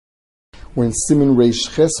We're in Siman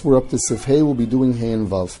Reish Ches. We're up to Seif. We'll be doing Hey and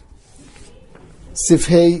Vav. Seif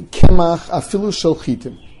Kemach Afilu Shel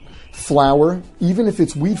Chitim. Flour, even if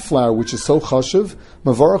it's wheat flour, which is so chashuv,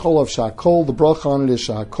 mavarach olav shakol, the bracha on it is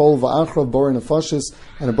shakol, va'achrav bar nefashis,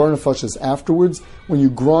 and a bar nefashis afterwards. When you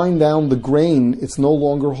grind down the grain, it's no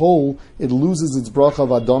longer whole, it loses its bracha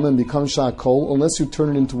of adam and becomes shakol, unless you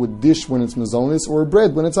turn it into a dish when it's mazonis, or a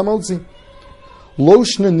bread when it's amotzi.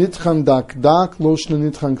 Loshna nitchan dak dak, loshna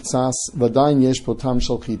nitchan ktsas, vadayin yesh potam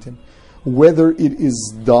shel chitim. Whether it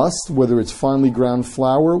is dust, whether it's finely ground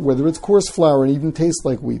flour, whether it's coarse flour, and even tastes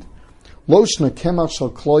like wheat. Loshna kemach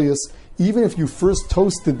shel kloyas, even if you first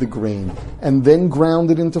toasted the grain and then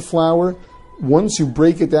ground it into flour, once you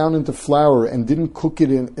break it down into flour and didn't cook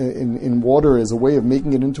it in water as a way of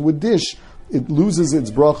making it into a dish, it loses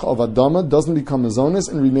its brach of adama, doesn't become mazonis,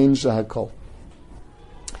 and remains shahakol.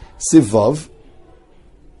 Sivav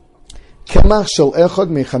kemach shel echad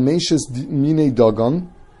mechameshes minei dagan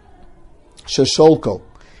shesholko.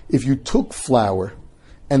 If you took flour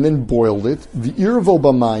and then boiled it, v'irvo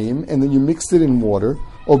b'mayim, and then you mixed it in water,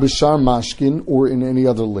 or b'shar mashkin, or in any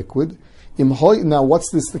other liquid. Now, what's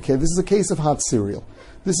this the case? This is a case of hot cereal.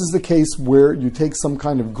 This is the case where you take some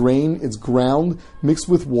kind of grain, it's ground, mixed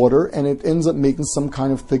with water, and it ends up making some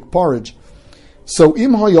kind of thick porridge. So,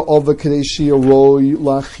 im ha'ya'ova kadeshi aroi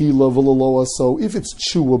la'chila v'laloa, so if it's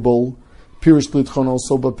chewable, pirish litchon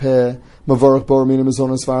also b'peh, mavarach bar mina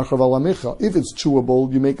mazonas v'achrav alamicha. If it's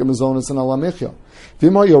chewable, you make a mazonas and alamicha.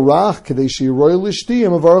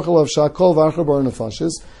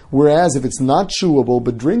 Whereas if it's not chewable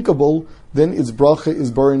but drinkable, then its bracha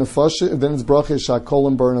is bar nefashis, then its bracha is shakol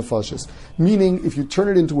and bar nefashis. Meaning, if you turn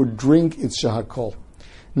it into a drink, it's shakol.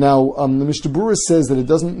 Now, the Mishnah Berurah says that it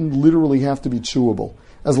doesn't literally have to be chewable.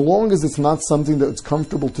 As long as it's not something that's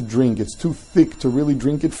comfortable to drink, it's too thick to really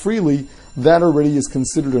drink it freely, that already is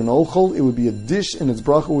considered an ochel. It would be a dish, and its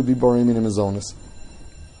bracha would be barim in mazonas.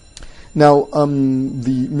 Now,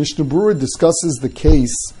 the Mishnah Berurah discusses the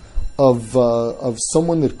case of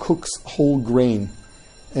someone that cooks whole grain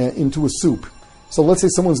into a soup. So let's say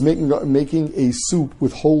someone's making a soup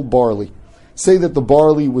with whole barley. Say that the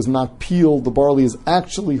barley was not peeled, the barley is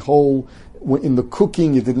actually whole. In the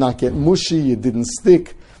cooking, it did not get mushy, it didn't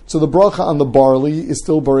stick. So the bracha on the barley is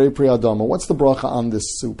still barei pri adama. What's the bracha on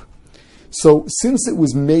this soup? So since it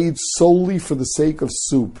was made solely for the sake of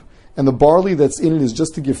soup, and the barley that's in it is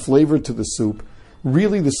just to give flavor to the soup,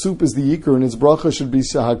 really the soup is the ikar, and its bracha should be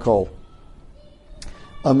shahakol.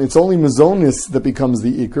 It's only mazonis that becomes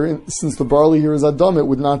the ikar, and since the barley here is adam, it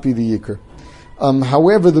would not be the ikar.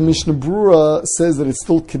 However, the Mishnah Berurah says that it's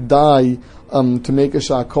still kedai to make a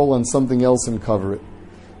shahakol on something else and cover it.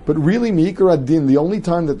 But really, mi'ikar adin, the only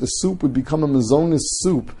time that the soup would become a mazonis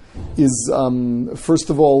soup is first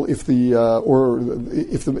of all if the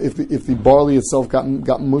barley itself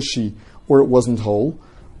got mushy or it wasn't whole,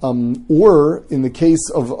 or in the case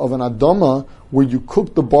of an adama where you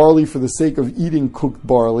cook the barley for the sake of eating cooked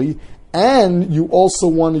barley and you also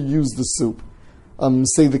want to use the soup.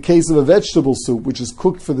 Say the case of a vegetable soup which is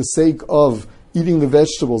cooked for the sake of eating the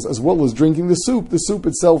vegetables as well as drinking the soup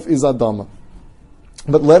itself is adama.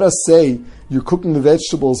 But let us say you're cooking the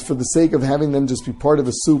vegetables for the sake of having them just be part of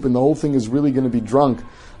a soup and the whole thing is really going to be drunk.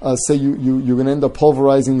 Say you're going to end up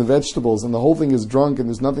pulverizing the vegetables and the whole thing is drunk and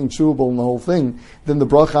there's nothing chewable in the whole thing, then the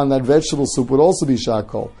bracha on that vegetable soup would also be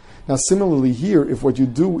shakol. Now similarly here, if what you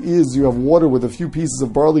do is you have water with a few pieces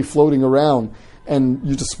of barley floating around and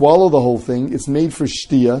you just swallow the whole thing, it's made for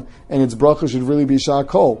shtia and its bracha should really be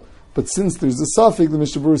shakol. But since there's a suffix, the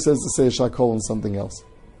Mishnah Berurah says to say a shakol on something else.